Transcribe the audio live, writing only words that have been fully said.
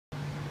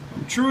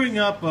truing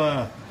up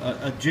a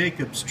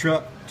Jacob's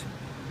truck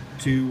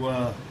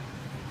to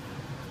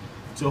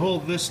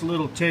hold this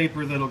little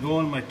taper that'll go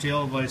in my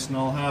tail vise, and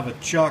I'll have a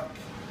chuck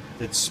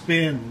that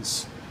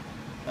spins.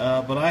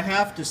 But I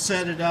have to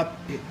set it up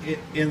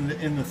in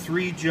the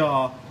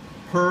 3-jaw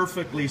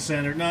perfectly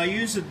centered. Now I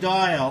use a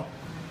dial,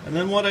 and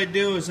then what I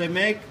do is I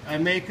make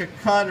a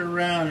cut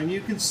around, and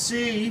you can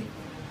see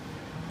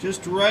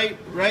just right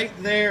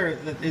there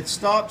that it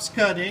stops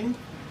cutting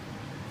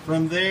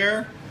from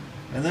there,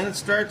 and then it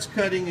starts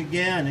cutting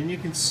again, and you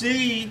can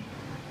see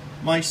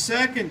my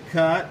second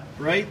cut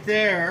right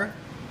there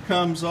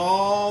comes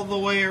all the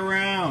way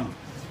around.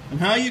 And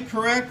how you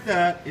correct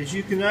that is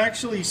you can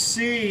actually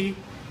see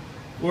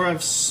where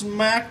I've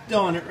smacked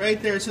on it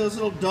right there. So those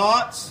little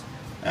dots,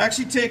 I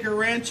actually take a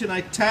wrench and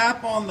I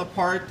tap on the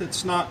part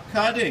that's not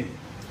cutting,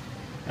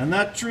 and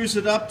that trues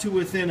it up to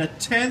within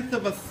 1/10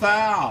 of a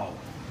thou,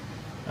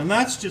 and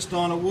that's just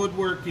on a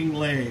woodworking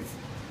lathe.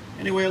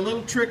 Anyway, a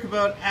little trick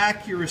about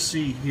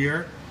accuracy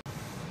here.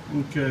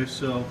 Okay,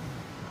 so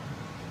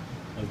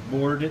I've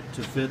bored it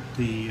to fit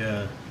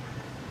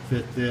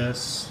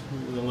this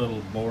with a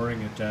little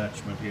boring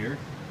attachment here,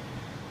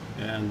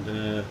 and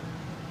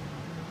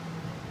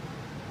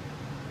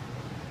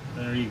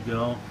there you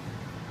go.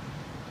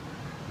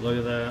 Look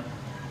at that.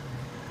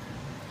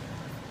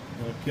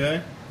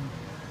 Okay.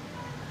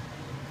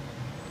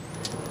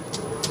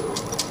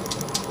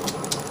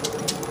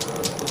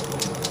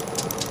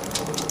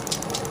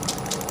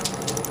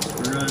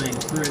 It's running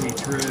pretty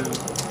true.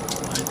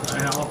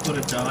 I'll put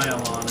a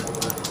dial on it,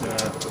 but I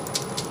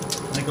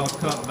think I'll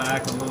cut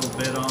back a little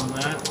bit on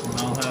that, and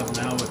I'll have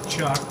now a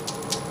chuck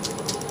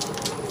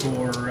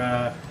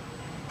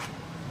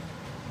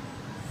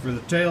for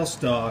the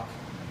tailstock.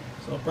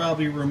 So I'll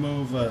probably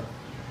remove a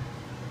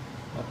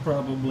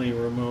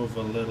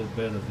little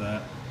bit of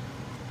that.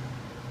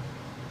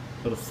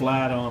 Put a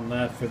flat on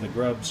that for the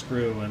grub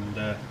screw, and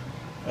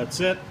that's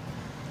it.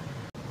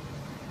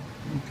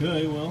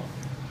 Okay, well,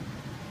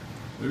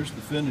 there's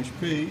the finished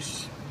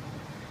piece.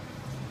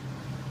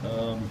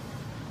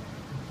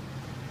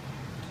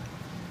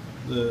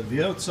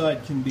 The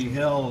outside can be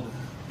held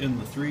in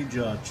the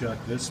 3-jaw chuck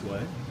this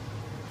way,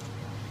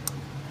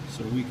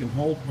 so we can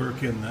hold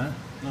work in that,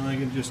 and I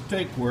can just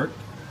take work.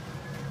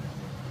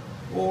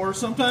 Or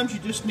sometimes you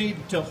just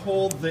need to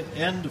hold the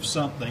end of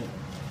something,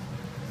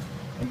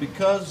 and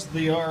because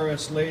the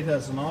RS lathe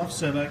has an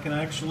offset, I can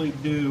actually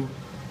do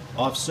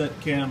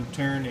offset cam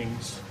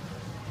turnings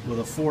with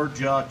a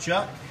 4-jaw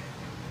chuck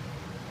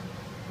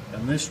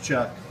and this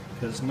chuck,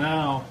 because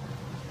now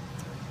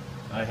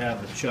I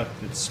have a chuck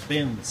that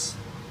spins.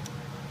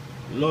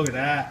 Look at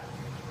that.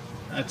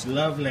 That's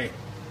lovely.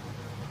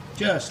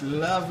 Just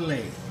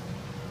lovely.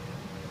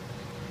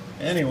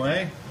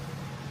 Anyway,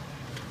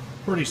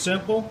 pretty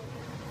simple.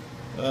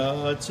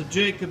 It's a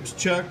Jacob's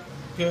chuck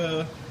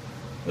that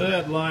I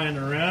had lying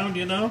around,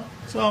 you know.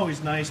 It's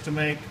always nice to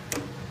make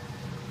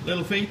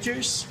little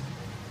features.